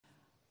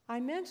I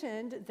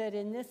mentioned that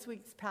in this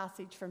week's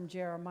passage from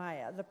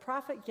Jeremiah, the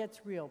prophet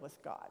gets real with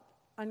God,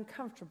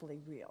 uncomfortably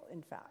real,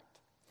 in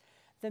fact.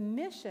 The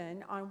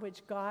mission on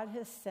which God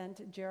has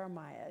sent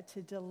Jeremiah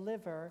to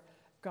deliver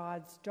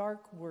God's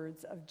dark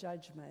words of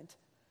judgment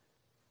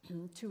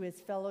to his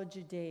fellow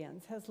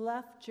Judeans has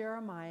left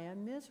Jeremiah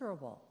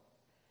miserable.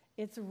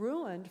 It's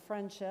ruined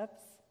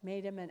friendships,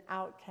 made him an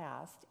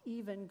outcast,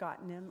 even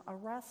gotten him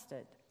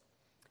arrested.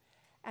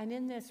 And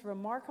in this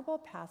remarkable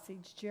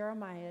passage,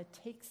 Jeremiah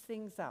takes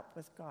things up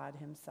with God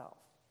himself.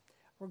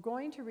 We're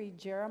going to read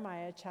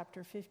Jeremiah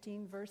chapter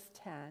 15, verse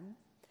 10,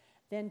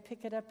 then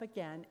pick it up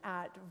again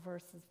at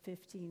verses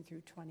 15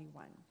 through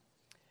 21.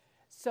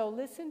 So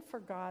listen for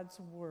God's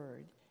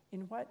word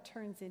in what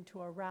turns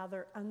into a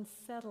rather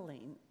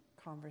unsettling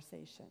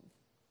conversation.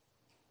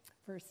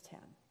 Verse 10.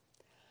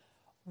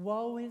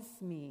 Woe is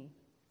me,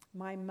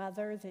 my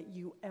mother, that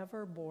you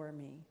ever bore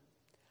me,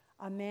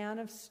 a man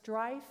of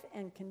strife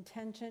and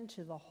contention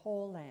to the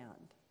whole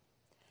land.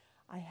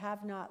 I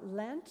have not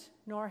lent,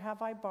 nor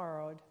have I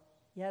borrowed,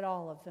 yet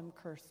all of them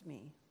curse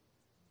me.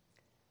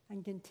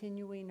 And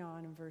continuing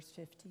on in verse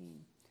 15.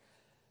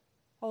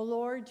 O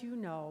Lord, you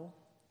know,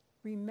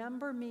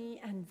 remember me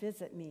and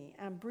visit me,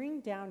 and bring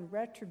down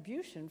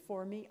retribution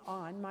for me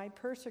on my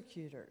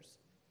persecutors.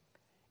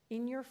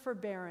 In your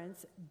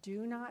forbearance,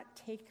 do not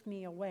take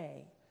me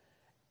away.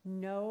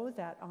 Know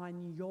that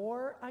on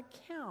your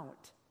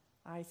account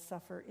I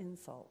suffer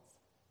insults.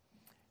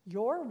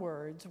 Your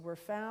words were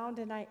found,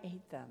 and I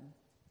ate them.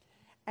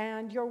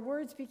 And your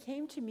words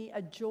became to me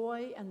a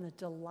joy and the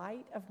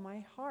delight of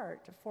my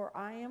heart, for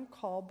I am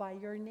called by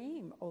your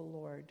name, O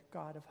Lord,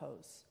 God of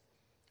hosts.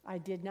 I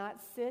did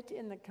not sit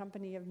in the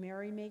company of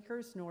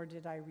merrymakers, nor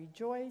did I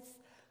rejoice.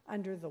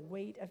 Under the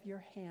weight of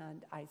your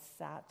hand I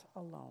sat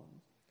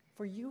alone,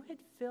 for you had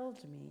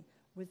filled me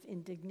with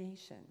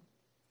indignation.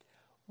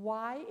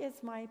 Why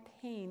is my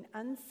pain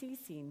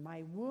unceasing,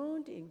 my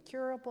wound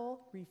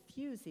incurable,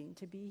 refusing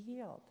to be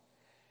healed?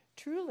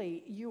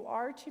 Truly, you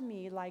are to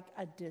me like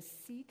a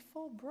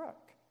deceitful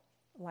brook,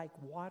 like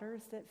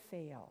waters that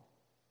fail.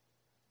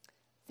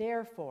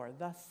 Therefore,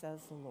 thus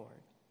says the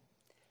Lord,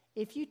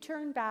 if you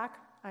turn back,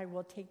 I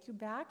will take you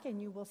back,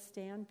 and you will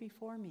stand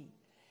before me.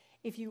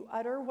 If you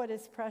utter what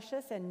is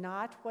precious and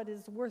not what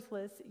is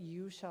worthless,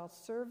 you shall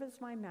serve as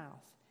my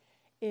mouth.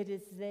 It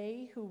is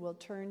they who will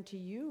turn to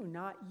you,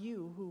 not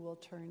you who will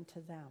turn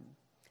to them.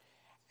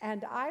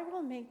 And I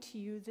will make to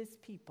you this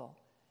people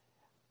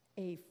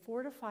a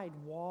fortified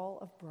wall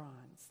of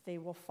bronze. They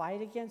will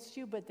fight against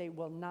you, but they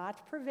will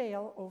not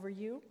prevail over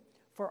you,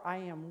 for I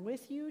am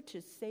with you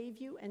to save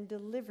you and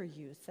deliver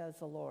you, says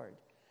the Lord.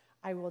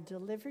 I will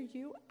deliver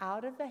you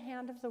out of the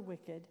hand of the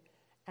wicked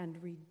and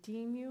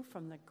redeem you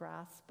from the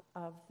grasp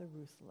of the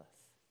ruthless.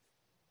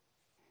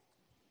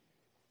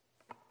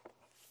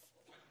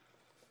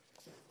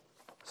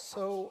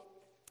 So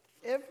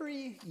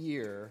every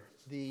year,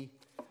 the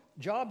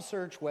job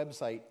search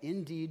website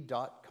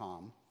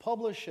Indeed.com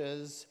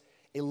publishes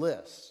a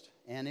list,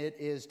 and it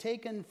is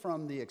taken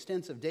from the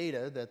extensive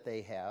data that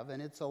they have,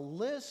 and it's a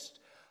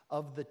list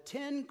of the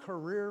 10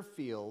 career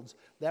fields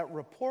that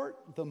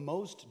report the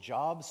most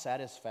job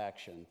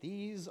satisfaction.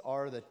 These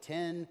are the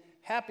 10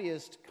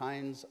 happiest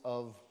kinds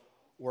of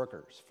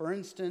workers. For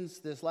instance,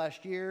 this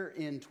last year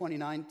in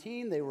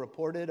 2019, they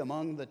reported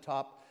among the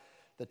top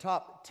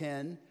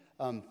 10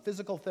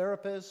 physical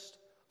therapist,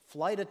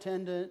 flight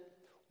attendant,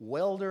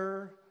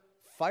 welder,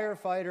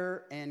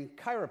 firefighter, and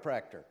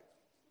chiropractor.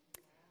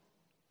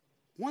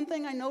 One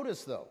thing I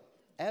noticed, though,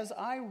 as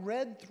I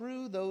read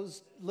through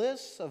those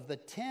lists of the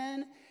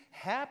 10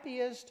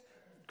 happiest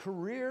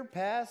career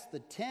paths, the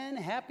 10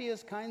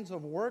 happiest kinds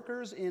of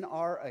workers in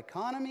our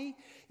economy,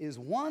 is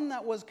one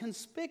that was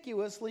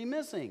conspicuously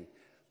missing,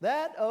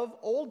 that of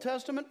Old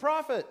Testament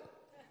prophet.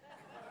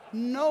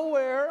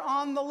 Nowhere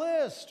on the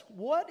list.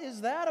 What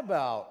is that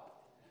about?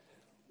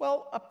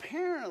 Well,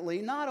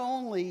 apparently, not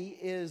only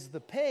is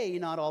the pay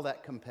not all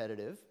that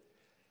competitive,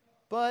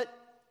 but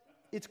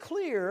it's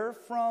clear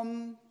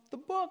from the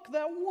book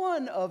that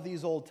one of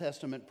these Old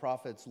Testament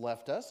prophets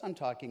left us, I'm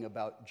talking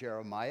about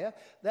Jeremiah,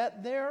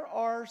 that there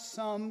are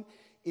some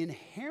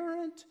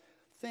inherent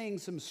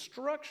things, some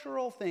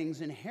structural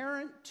things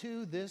inherent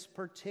to this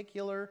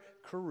particular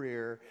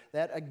career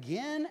that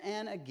again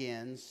and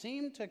again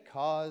seem to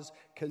cause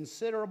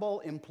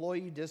considerable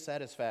employee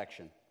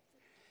dissatisfaction.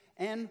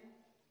 And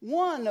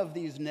one of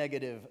these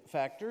negative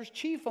factors,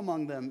 chief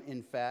among them,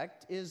 in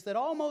fact, is that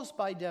almost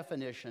by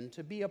definition,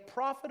 to be a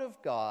prophet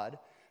of God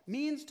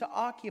means to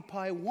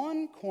occupy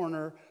one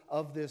corner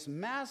of this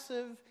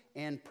massive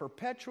and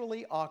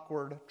perpetually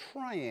awkward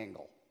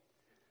triangle.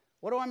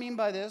 What do I mean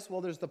by this?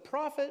 Well, there's the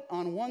prophet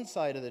on one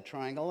side of the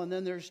triangle, and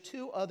then there's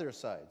two other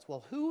sides.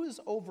 Well, who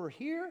is over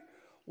here?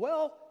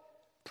 Well,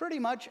 pretty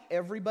much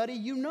everybody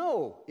you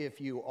know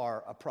if you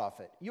are a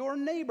prophet. Your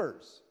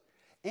neighbors,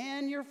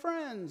 and your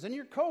friends, and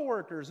your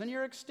coworkers, and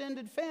your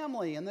extended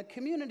family, and the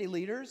community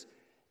leaders,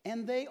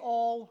 and they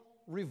all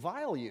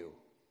revile you.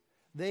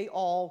 They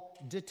all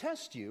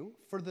detest you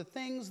for the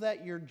things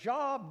that your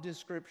job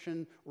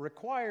description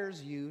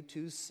requires you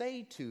to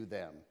say to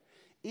them.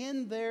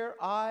 In their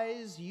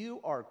eyes, you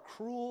are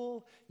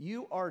cruel,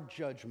 you are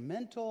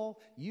judgmental,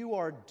 you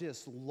are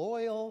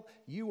disloyal,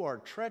 you are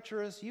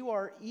treacherous, you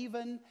are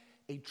even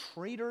a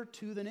traitor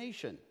to the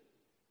nation.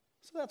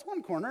 So that's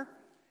one corner.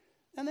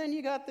 And then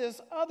you got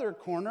this other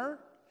corner,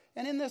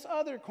 and in this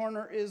other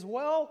corner is,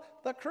 well,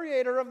 the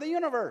creator of the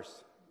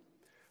universe,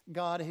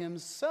 God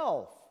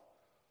himself,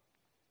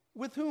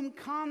 with whom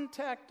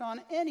contact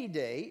on any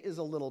day is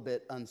a little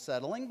bit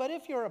unsettling. But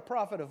if you're a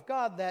prophet of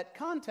God, that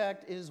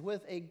contact is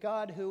with a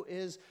God who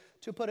is,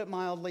 to put it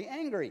mildly,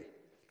 angry.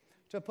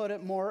 To put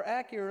it more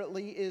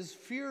accurately, is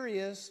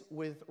furious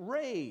with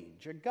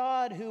rage. A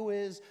God who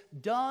is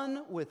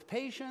done with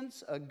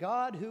patience, a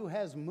God who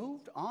has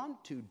moved on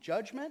to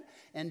judgment.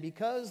 And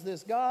because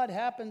this God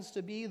happens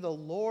to be the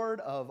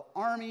Lord of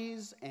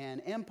armies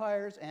and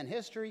empires and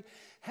history,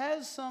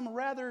 has some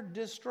rather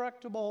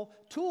destructible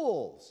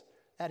tools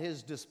at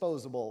his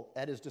disposal,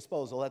 at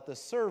the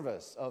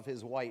service of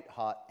his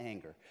white-hot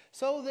anger.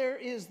 So there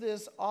is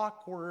this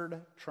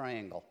awkward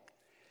triangle.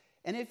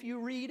 And if you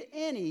read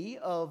any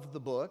of the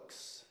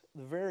books,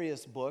 the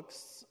various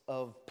books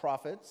of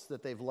prophets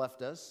that they've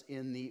left us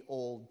in the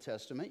Old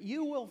Testament,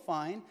 you will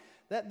find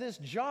that this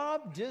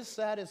job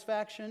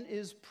dissatisfaction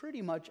is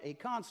pretty much a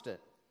constant.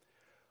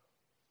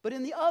 But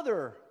in the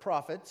other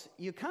prophets,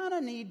 you kind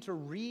of need to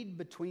read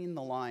between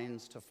the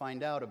lines to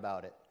find out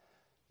about it.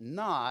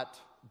 Not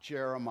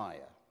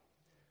Jeremiah.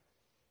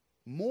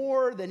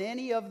 More than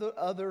any of the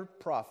other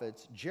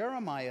prophets,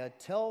 Jeremiah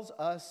tells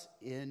us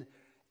in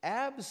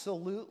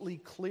absolutely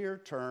clear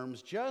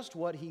terms just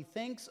what he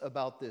thinks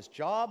about this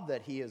job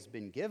that he has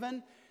been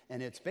given.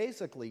 And it's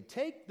basically,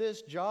 take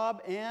this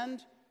job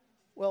and,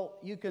 well,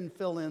 you can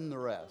fill in the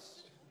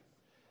rest.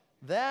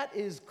 That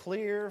is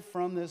clear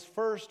from this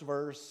first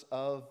verse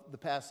of the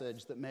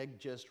passage that Meg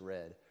just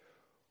read,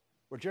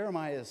 where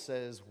Jeremiah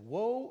says,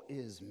 "Woe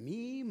is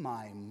me,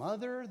 my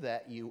mother,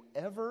 that you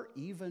ever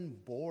even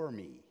bore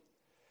me."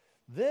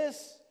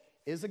 This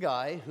is a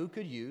guy who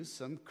could use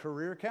some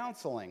career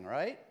counseling,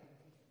 right?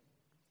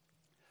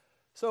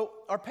 So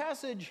our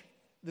passage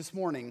this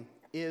morning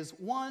is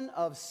one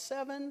of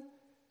 7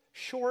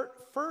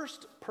 short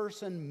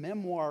first-person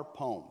memoir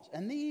poems.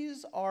 And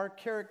these are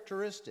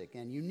characteristic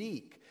and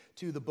unique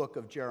to the book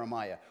of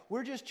Jeremiah.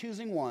 We're just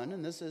choosing one,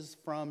 and this is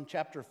from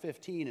chapter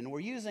 15, and we're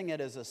using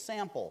it as a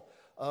sample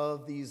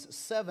of these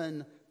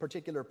 7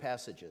 particular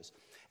passages.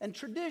 And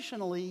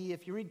traditionally,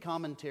 if you read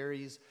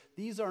commentaries,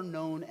 these are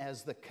known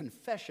as the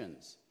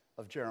confessions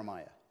of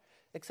Jeremiah.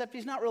 Except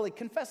he's not really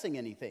confessing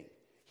anything.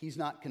 He's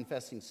not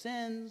confessing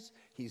sins.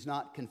 He's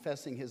not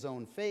confessing his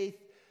own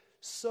faith.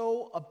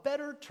 So a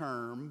better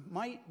term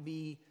might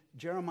be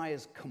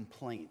Jeremiah's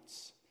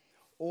complaints,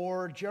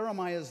 or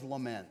Jeremiah's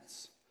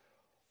laments,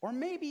 or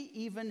maybe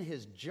even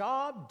his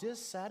job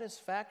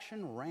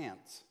dissatisfaction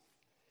rants,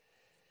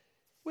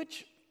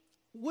 which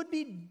would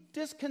be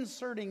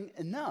disconcerting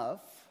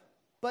enough,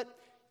 but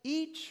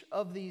each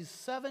of these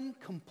 7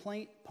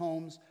 complaint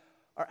poems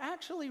are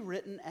actually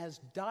written as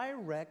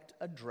direct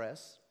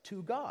address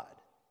to God,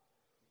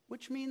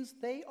 which means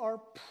they are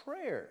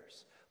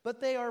prayers, but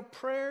they are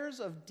prayers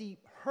of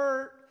deep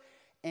hurt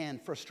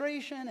and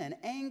frustration and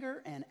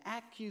anger and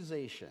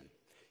accusation.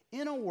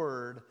 In a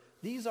word,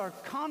 these are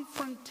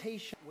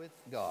confrontation with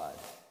God.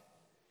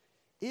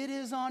 It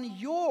is on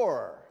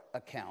your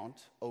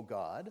account, O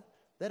God,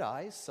 that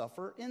I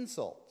suffer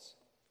insults.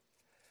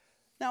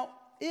 Now,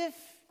 if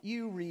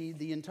you read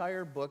the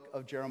entire book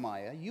of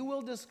Jeremiah, you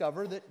will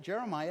discover that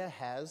Jeremiah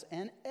has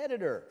an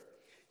editor.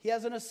 He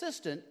has an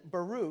assistant,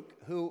 Baruch,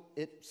 who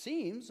it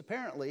seems,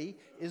 apparently,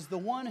 is the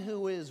one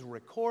who is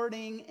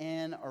recording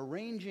and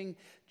arranging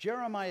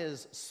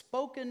Jeremiah's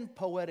spoken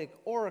poetic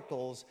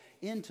oracles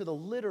into the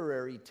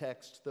literary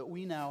text that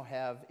we now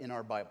have in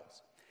our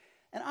Bibles.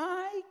 And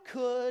I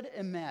could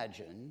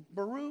imagine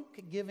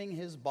Baruch giving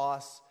his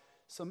boss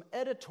some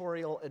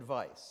editorial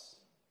advice.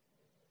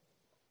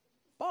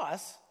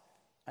 "Boss,"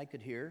 I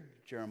could hear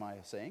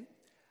Jeremiah saying,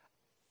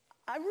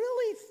 "I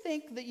really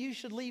think that you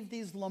should leave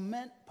these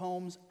lament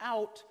poems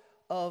out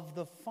of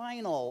the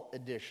final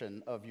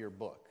edition of your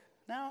book.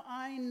 Now,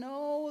 I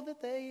know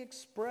that they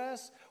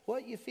express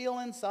what you feel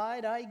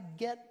inside. I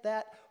get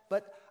that.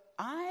 But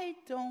I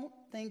don't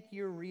think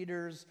your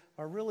readers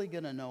are really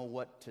going to know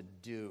what to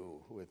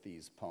do with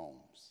these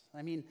poems.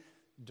 I mean,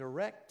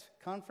 direct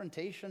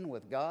confrontation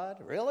with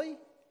God? Really?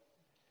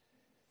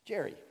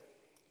 Jerry,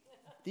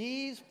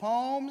 these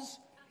poems,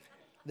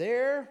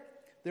 they're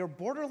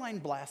borderline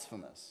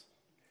blasphemous.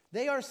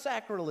 They are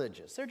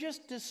sacrilegious. They're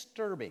just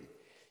disturbing.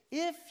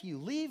 If you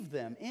leave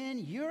them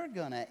in, you're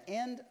going to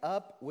end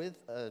up with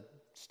a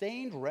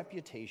stained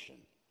reputation,"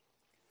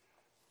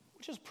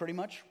 which is pretty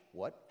much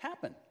what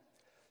happened.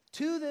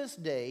 To this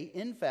day,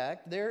 in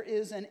fact, there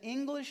is an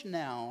English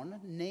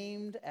noun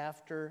named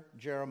after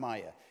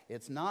Jeremiah.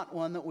 It's not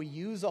one that we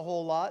use a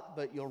whole lot,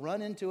 but you'll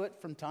run into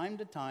it from time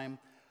to time,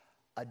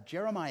 a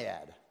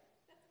Jeremiad.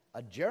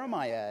 A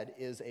Jeremiad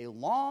is a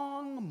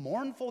long,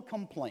 mournful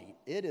complaint.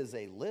 It is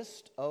a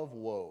list of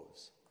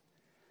woes.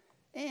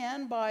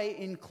 And by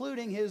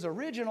including his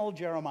original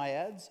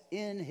Jeremiads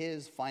in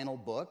his final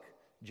book,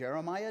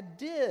 Jeremiah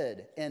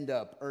did end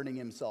up earning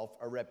himself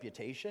a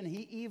reputation.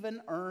 He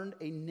even earned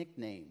a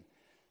nickname.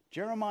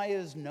 Jeremiah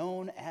is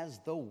known as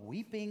the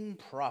Weeping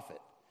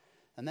Prophet.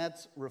 And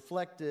that's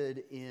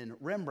reflected in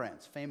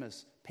Rembrandt's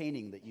famous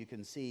painting that you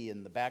can see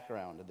in the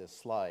background of this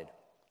slide.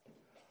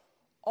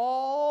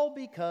 All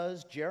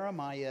because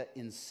Jeremiah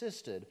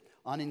insisted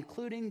on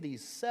including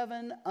these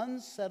 7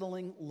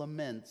 unsettling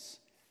laments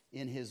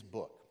in his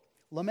book.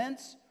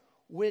 Laments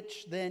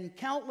which then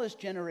countless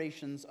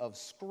generations of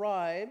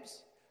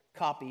scribes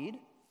copied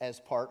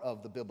as part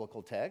of the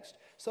biblical text,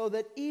 so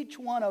that each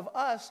one of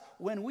us,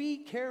 when we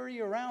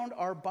carry around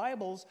our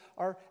Bibles,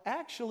 are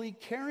actually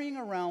carrying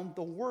around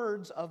the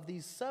words of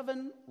these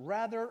 7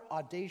 rather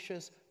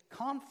audacious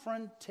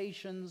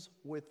confrontations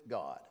with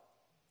God.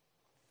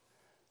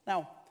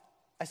 Now,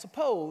 I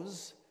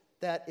suppose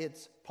that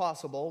it's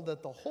possible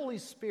that the Holy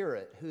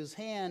Spirit, whose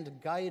hand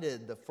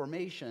guided the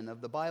formation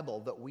of the Bible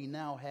that we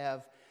now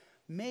have,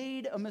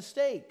 made a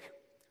mistake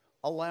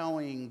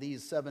allowing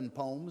these 7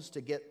 poems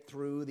to get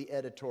through the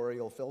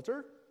editorial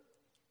filter.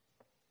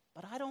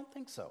 But I don't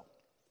think so.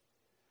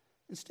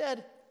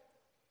 Instead,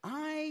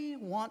 I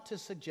want to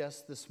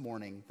suggest this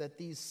morning that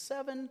these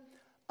 7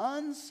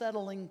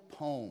 unsettling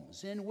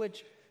poems in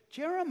which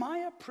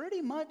Jeremiah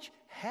pretty much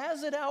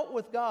has it out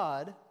with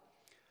God,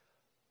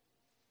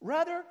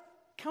 rather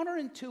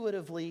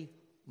counterintuitively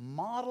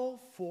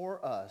model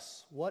for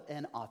us what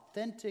an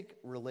authentic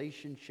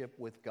relationship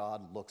with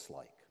God looks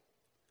like.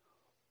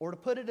 Or to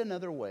put it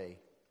another way,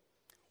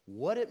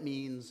 what it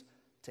means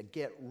to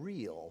get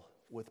real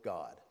with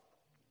God.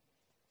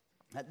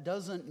 That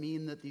doesn't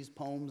mean that these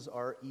poems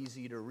are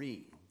easy to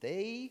read.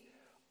 They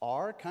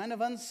are kind of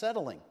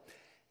unsettling.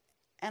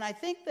 And I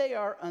think they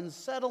are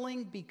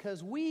unsettling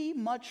because we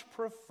much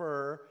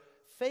prefer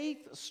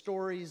faith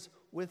stories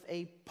with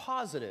a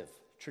positive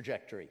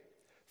trajectory.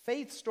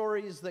 Faith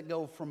stories that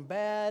go from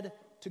bad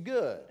to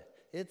good.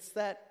 It's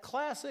that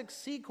classic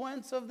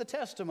sequence of the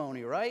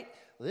testimony, right?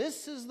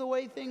 This is the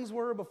way things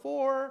were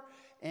before,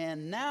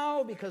 and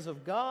now, because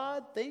of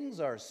God, things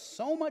are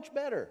so much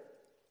better.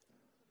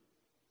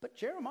 But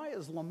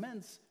Jeremiah's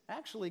laments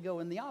actually go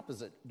in the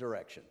opposite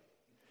direction.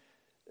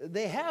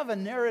 They have a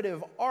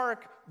narrative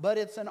arc, but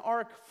it's an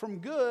arc from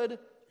good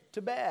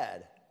to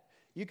bad.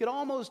 You could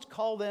almost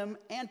call them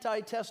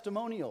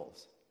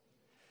anti-testimonials.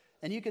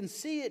 And you can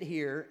see it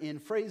here in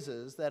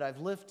phrases that I've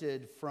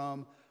lifted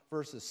from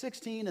verses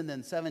 16 and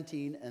then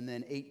 17 and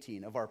then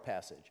 18 of our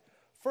passage.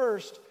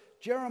 First,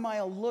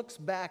 Jeremiah looks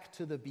back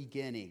to the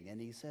beginning and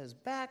he says,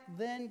 "Back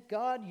then,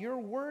 God, your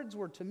words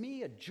were to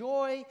me a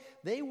joy.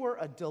 They were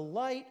a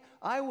delight.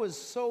 I was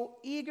so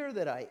eager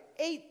that I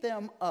ate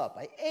them up.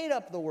 I ate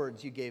up the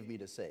words you gave me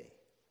to say."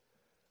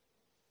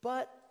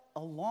 But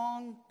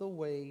along the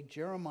way,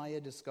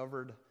 Jeremiah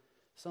discovered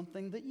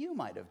something that you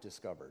might have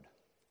discovered.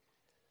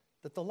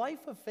 That the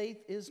life of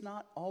faith is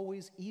not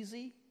always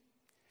easy.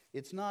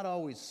 It's not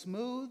always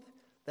smooth.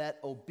 That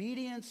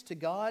obedience to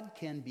God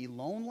can be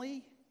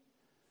lonely.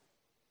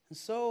 And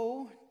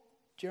so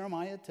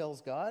Jeremiah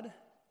tells God,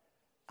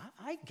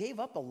 I gave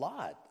up a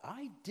lot.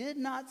 I did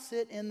not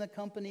sit in the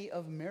company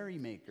of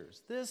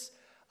merrymakers. This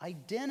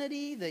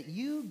identity that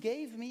you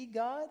gave me,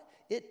 God,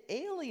 it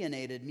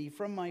alienated me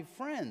from my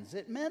friends.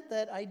 It meant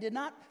that I did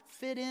not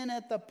fit in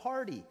at the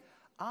party.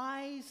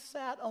 I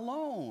sat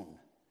alone,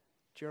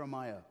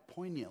 Jeremiah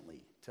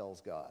poignantly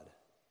tells God.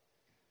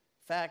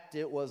 In fact,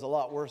 it was a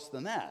lot worse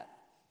than that.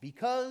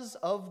 Because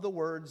of the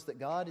words that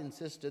God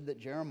insisted that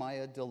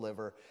Jeremiah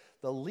deliver,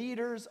 the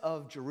leaders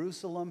of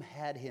Jerusalem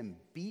had him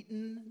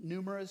beaten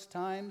numerous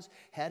times,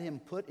 had him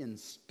put in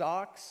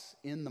stocks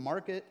in the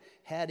market,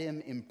 had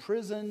him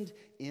imprisoned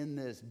in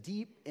this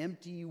deep,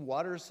 empty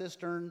water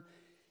cistern.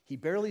 He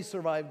barely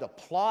survived a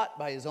plot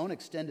by his own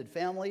extended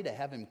family to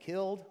have him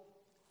killed.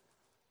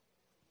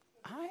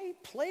 I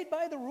played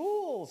by the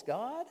rules,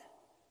 God.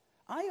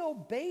 I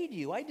obeyed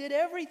you. I did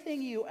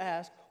everything you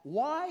asked.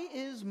 Why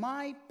is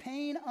my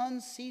pain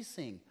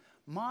unceasing,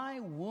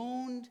 my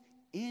wound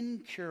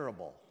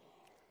incurable?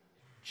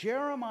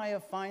 Jeremiah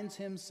finds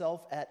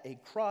himself at a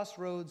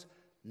crossroads,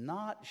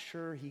 not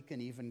sure he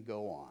can even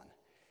go on.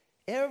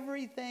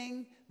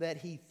 Everything that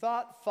he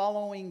thought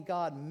following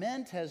God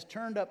meant has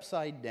turned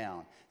upside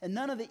down, and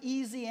none of the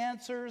easy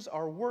answers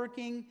are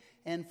working,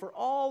 and for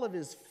all of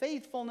his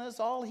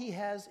faithfulness, all he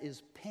has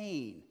is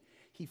pain.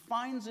 He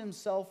finds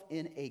himself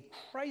in a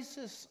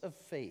crisis of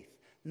faith,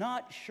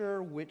 not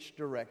sure which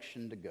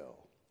direction to go.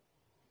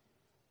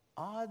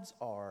 Odds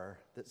are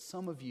that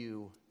some of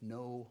you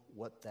know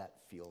what that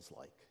feels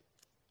like.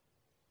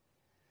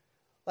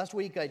 Last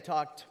week I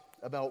talked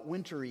about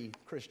wintry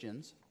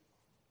Christians,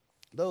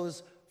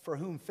 those for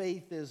whom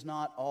faith is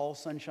not all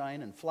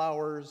sunshine and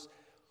flowers,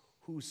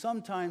 who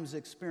sometimes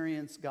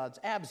experience God's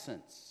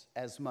absence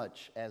as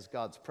much as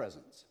God's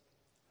presence.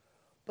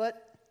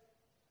 But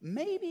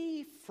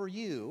maybe for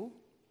you,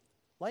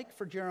 like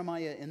for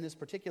Jeremiah in this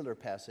particular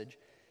passage,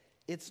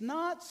 it's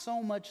not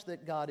so much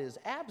that God is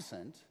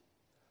absent,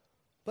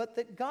 but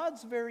that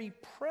God's very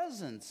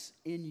presence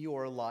in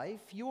your life,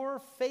 your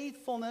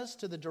faithfulness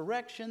to the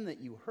direction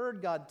that you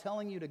heard God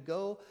telling you to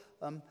go,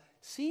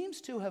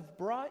 seems to have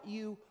brought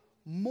you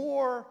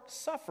more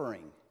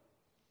suffering,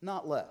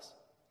 not less.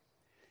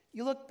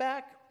 You look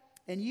back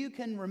and you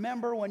can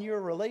remember when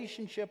your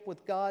relationship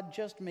with God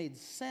just made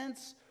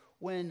sense,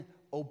 when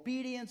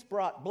obedience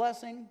brought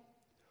blessing,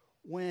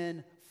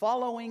 when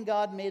following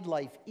God made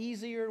life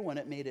easier, when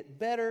it made it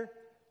better.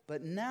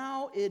 But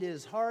now it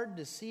is hard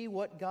to see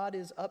what God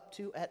is up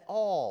to at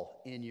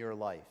all in your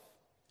life.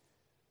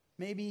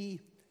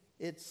 Maybe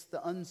it's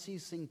the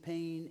unceasing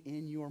pain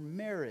in your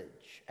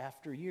marriage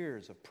after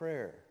years of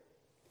prayer.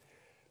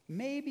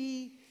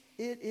 Maybe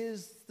it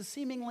is the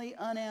seemingly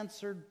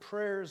unanswered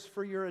prayers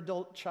for your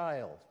adult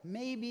child.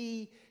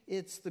 Maybe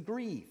it's the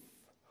grief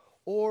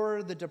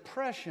or the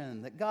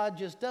depression that God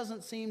just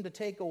doesn't seem to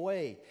take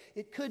away.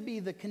 It could be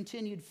the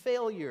continued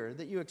failure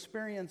that you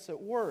experience at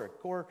work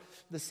or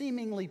the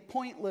seemingly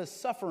pointless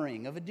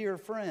suffering of a dear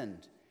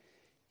friend.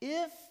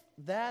 If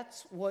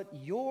that's what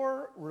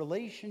your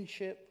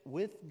relationship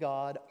with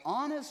God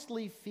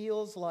honestly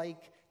feels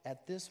like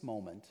at this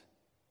moment,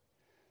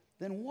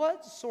 then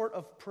what sort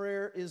of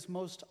prayer is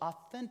most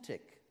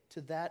authentic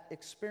to that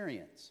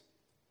experience?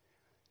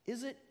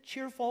 Is it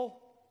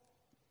cheerful,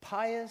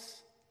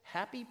 pious,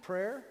 happy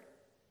prayer?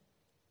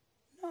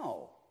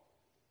 No,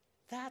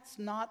 that's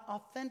not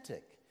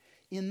authentic.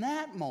 In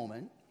that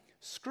moment,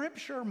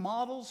 Scripture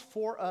models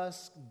for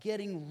us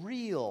getting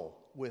real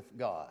with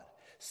God,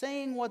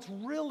 saying what's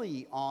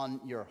really on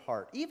your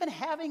heart, even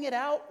having it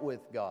out with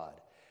God,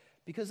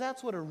 because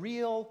that's what a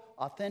real,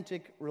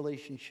 authentic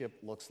relationship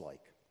looks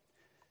like.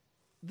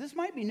 This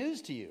might be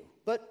news to you,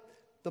 but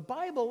the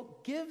Bible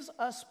gives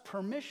us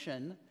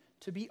permission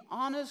to be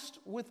honest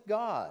with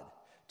God,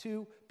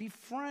 to be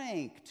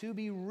frank, to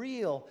be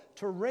real,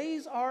 to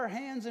raise our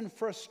hands in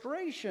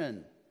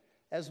frustration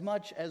as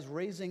much as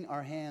raising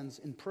our hands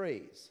in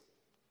praise.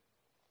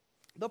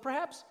 Though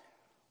perhaps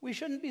we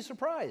shouldn't be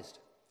surprised,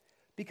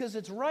 because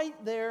it's right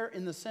there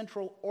in the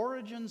central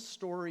origin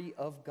story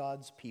of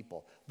God's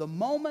people. The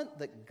moment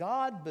that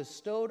God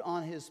bestowed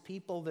on his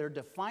people their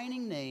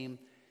defining name,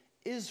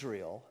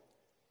 Israel,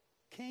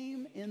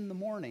 came in the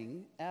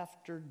morning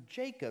after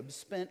Jacob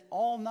spent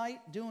all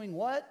night doing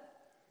what?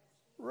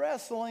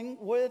 Wrestling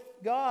with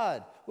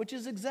God, which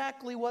is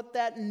exactly what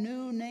that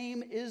new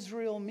name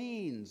Israel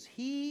means.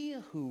 He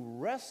who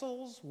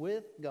wrestles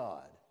with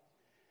God.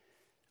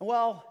 And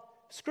while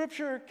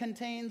Scripture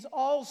contains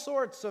all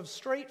sorts of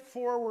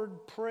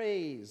straightforward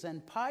praise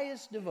and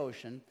pious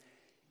devotion,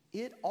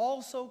 it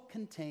also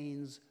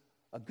contains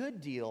a good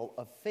deal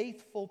of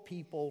faithful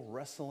people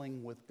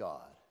wrestling with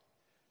God.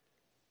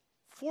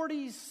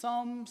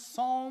 40-some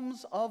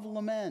Psalms of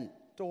Lament,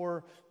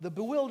 or the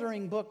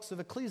bewildering books of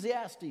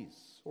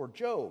Ecclesiastes or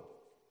Job.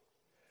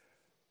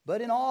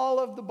 But in all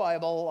of the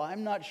Bible,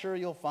 I'm not sure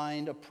you'll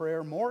find a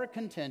prayer more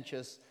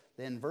contentious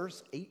than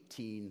verse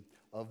 18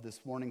 of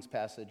this morning's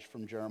passage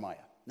from Jeremiah.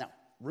 Now,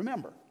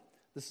 remember,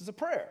 this is a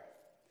prayer.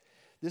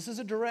 This is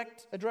a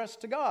direct address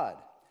to God.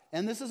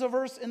 And this is a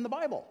verse in the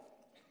Bible.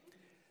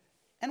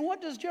 And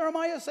what does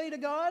Jeremiah say to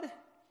God?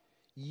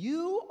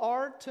 You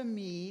are to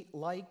me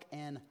like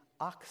an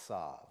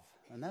aksav.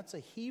 And that's a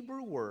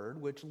Hebrew word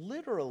which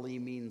literally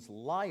means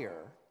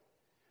liar,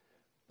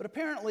 but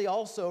apparently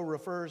also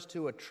refers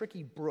to a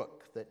tricky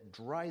brook that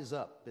dries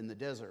up in the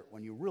desert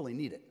when you really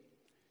need it.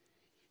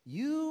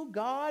 You,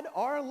 God,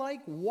 are like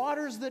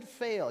waters that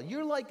fail.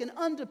 You're like an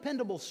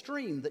undependable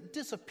stream that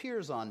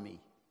disappears on me.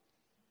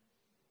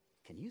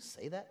 Can you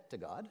say that to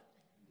God?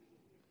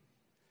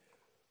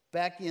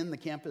 Back in the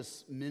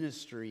campus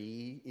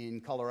ministry in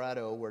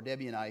Colorado, where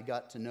Debbie and I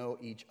got to know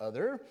each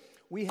other,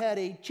 we had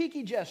a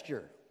cheeky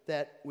gesture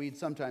that we'd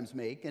sometimes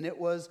make, and it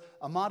was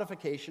a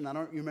modification. I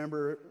don't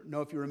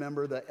know if you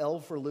remember the L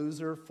for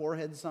loser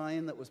forehead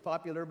sign that was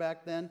popular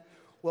back then.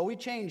 Well, we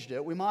changed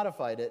it, we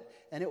modified it,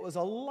 and it was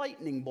a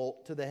lightning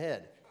bolt to the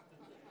head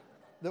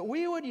that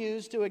we would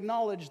use to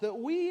acknowledge that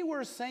we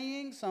were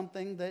saying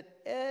something that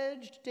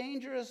edged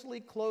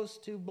dangerously close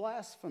to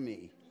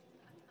blasphemy.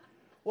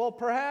 Well,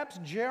 perhaps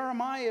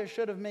Jeremiah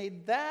should have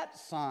made that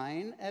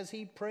sign as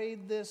he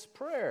prayed this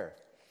prayer.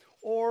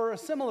 Or a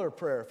similar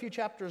prayer a few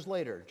chapters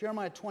later,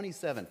 Jeremiah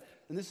 27.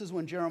 And this is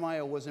when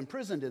Jeremiah was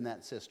imprisoned in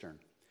that cistern.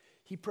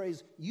 He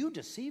prays, you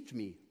deceived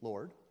me,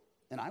 Lord,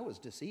 and I was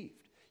deceived.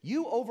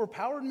 You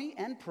overpowered me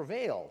and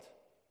prevailed.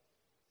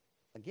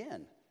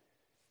 Again,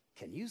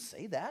 can you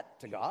say that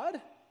to God?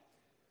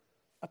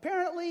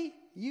 Apparently,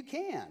 you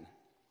can.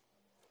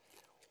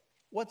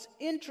 What's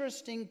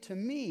interesting to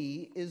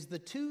me is the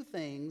two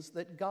things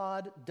that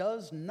God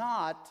does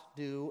not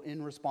do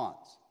in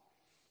response.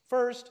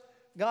 First,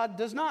 God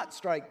does not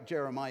strike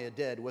Jeremiah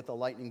dead with a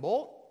lightning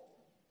bolt.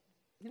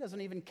 He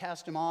doesn't even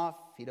cast him off.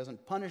 He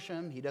doesn't punish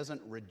him. He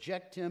doesn't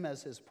reject him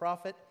as his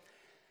prophet.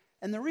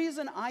 And the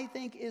reason, I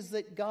think, is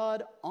that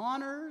God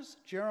honors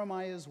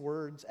Jeremiah's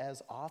words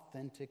as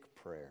authentic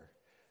prayer.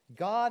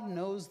 God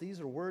knows these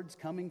are words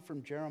coming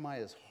from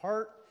Jeremiah's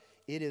heart.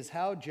 It is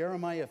how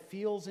Jeremiah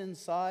feels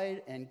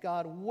inside, and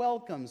God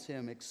welcomes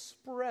him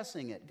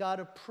expressing it. God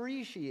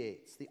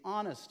appreciates the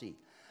honesty.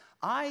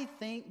 I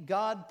think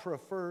God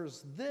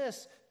prefers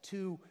this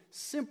to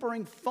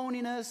simpering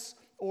phoniness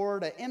or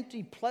to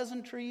empty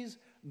pleasantries.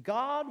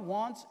 God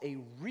wants a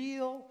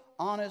real,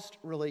 honest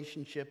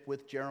relationship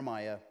with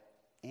Jeremiah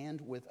and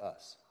with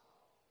us.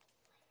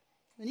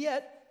 And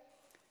yet,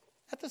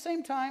 at the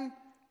same time,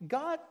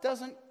 God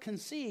doesn't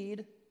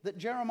concede that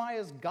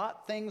Jeremiah's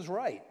got things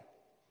right.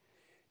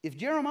 If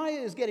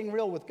Jeremiah is getting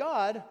real with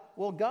God,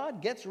 well,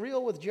 God gets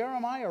real with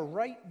Jeremiah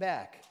right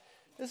back.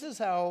 This is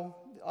how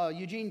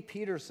Eugene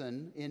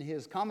Peterson, in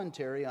his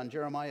commentary on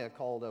Jeremiah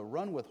called A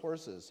Run with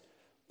Horses,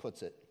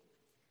 puts it.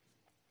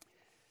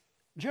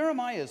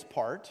 Jeremiah's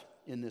part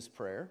in this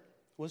prayer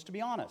was to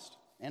be honest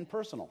and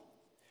personal.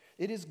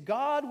 It is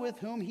God with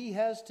whom he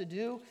has to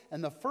do,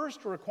 and the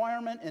first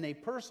requirement in a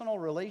personal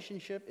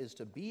relationship is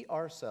to be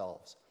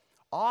ourselves.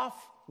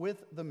 Off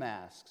with the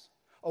masks,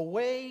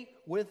 away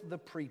with the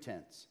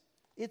pretense.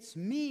 It's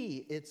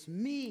me, it's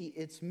me,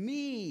 it's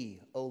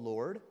me, O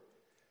Lord.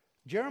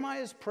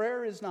 Jeremiah's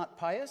prayer is not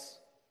pious,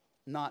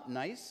 not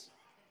nice,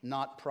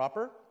 not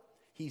proper.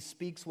 He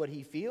speaks what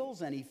he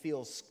feels, and he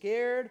feels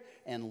scared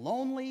and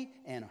lonely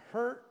and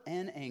hurt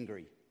and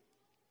angry.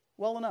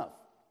 Well enough.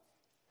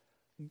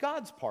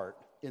 God's part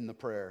in the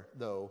prayer,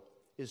 though,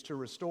 is to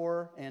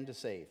restore and to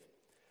save.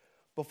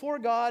 Before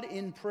God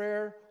in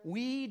prayer,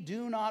 we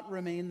do not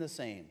remain the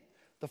same.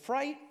 The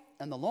fright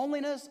and the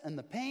loneliness and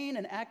the pain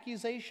and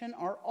accusation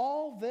are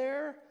all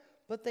there,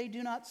 but they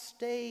do not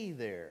stay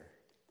there.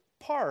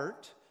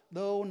 Part,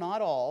 though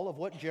not all, of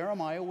what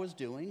Jeremiah was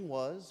doing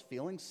was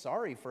feeling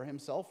sorry for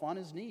himself on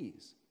his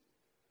knees.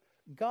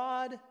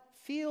 God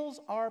feels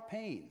our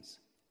pains,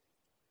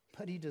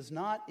 but he does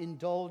not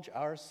indulge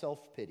our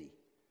self-pity.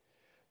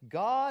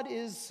 God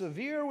is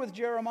severe with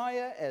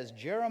Jeremiah as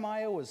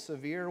Jeremiah was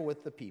severe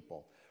with the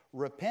people.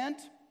 Repent,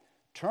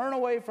 turn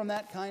away from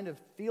that kind of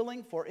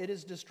feeling, for it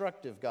is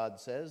destructive, God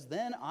says.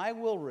 Then I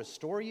will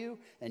restore you,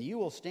 and you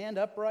will stand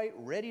upright,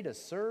 ready to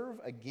serve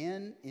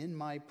again in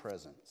my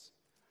presence.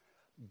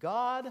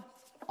 God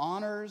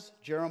honors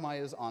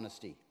Jeremiah's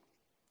honesty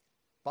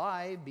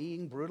by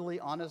being brutally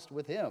honest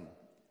with him.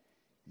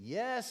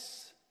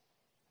 Yes,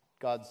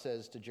 God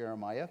says to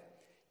Jeremiah,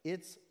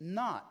 it's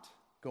not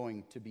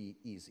going to be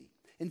easy.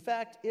 In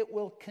fact, it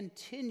will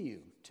continue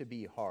to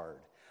be hard.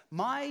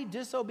 My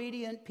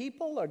disobedient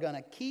people are going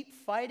to keep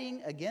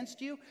fighting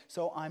against you,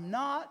 so I'm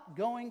not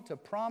going to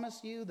promise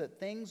you that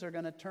things are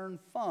going to turn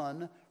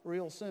fun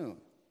real soon.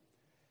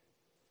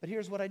 But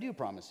here's what I do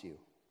promise you.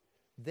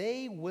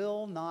 They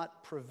will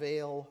not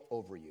prevail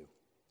over you.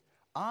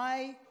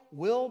 I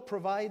will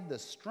provide the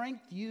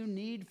strength you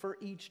need for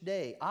each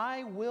day.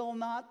 I will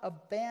not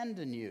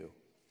abandon you.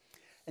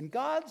 And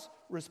God's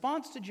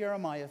response to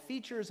Jeremiah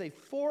features a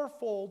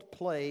fourfold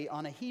play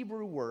on a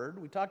Hebrew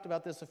word. We talked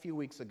about this a few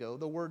weeks ago,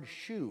 the word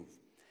shuv.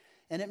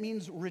 And it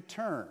means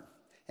return.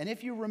 And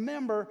if you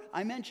remember,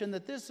 I mentioned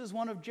that this is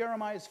one of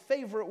Jeremiah's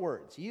favorite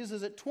words. He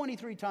uses it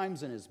 23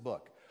 times in his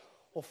book.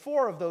 Well,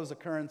 4 of those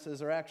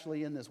occurrences are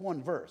actually in this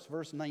one verse,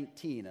 verse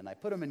 19, and I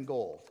put them in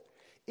gold.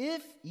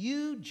 If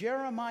you,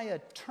 Jeremiah,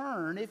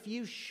 turn, if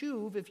you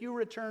shuv, if you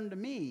return to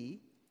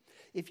me,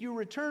 if you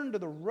return to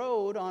the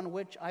road on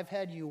which I've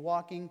had you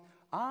walking,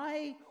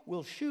 I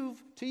will shuv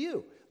to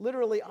you.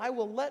 Literally, I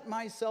will let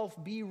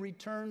myself be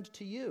returned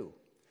to you.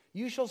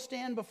 You shall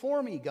stand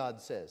before me, God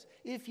says.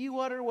 If you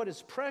utter what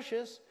is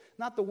precious,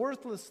 not the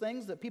worthless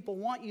things that people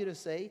want you to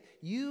say,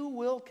 you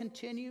will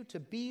continue to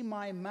be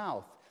my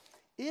mouth.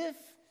 If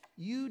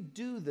you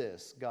do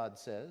this, God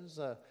says,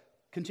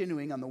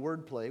 continuing on the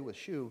wordplay with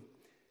shuv,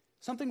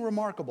 something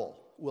remarkable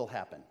will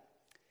happen.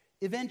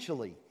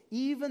 Eventually,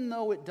 even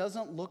though it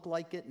doesn't look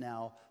like it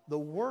now, the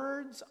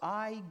words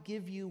I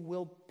give you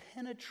will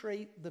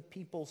penetrate the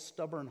people's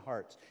stubborn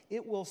hearts.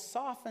 It will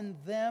soften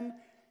them,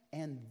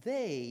 and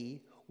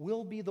they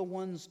will be the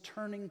ones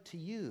turning to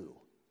you,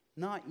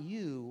 not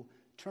you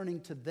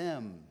turning to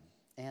them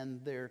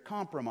and their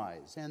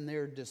compromise and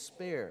their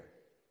despair.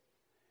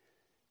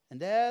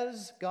 And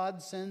as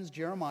God sends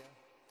Jeremiah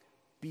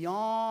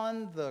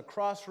beyond the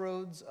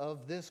crossroads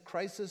of this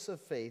crisis of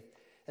faith,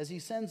 as he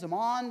sends him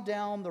on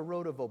down the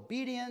road of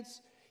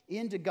obedience,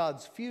 into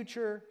God's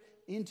future,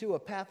 into a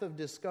path of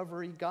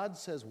discovery, God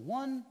says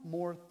one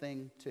more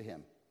thing to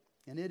him.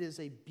 And it is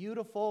a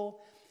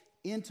beautiful,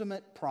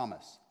 intimate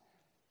promise.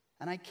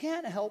 And I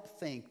can't help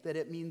think that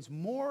it means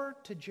more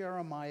to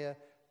Jeremiah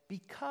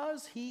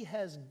because he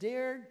has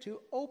dared to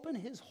open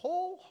his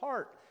whole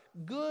heart,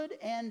 good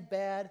and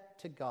bad,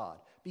 to God.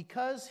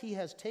 Because he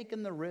has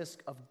taken the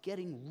risk of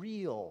getting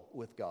real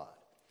with God.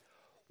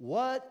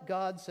 What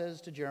God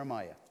says to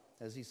Jeremiah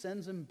as he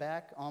sends him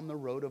back on the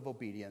road of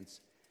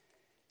obedience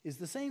is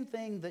the same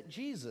thing that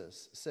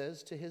Jesus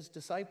says to his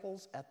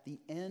disciples at the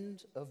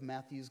end of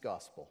Matthew's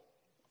gospel,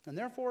 and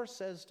therefore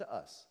says to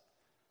us,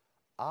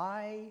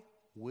 I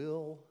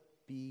will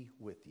be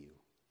with you.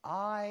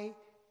 I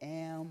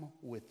am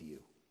with you.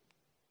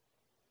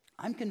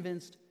 I'm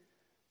convinced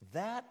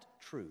that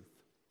truth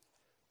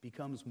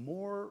becomes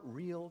more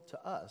real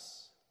to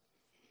us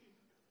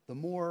the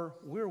more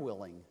we're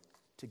willing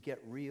to get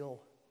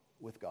real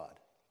with God.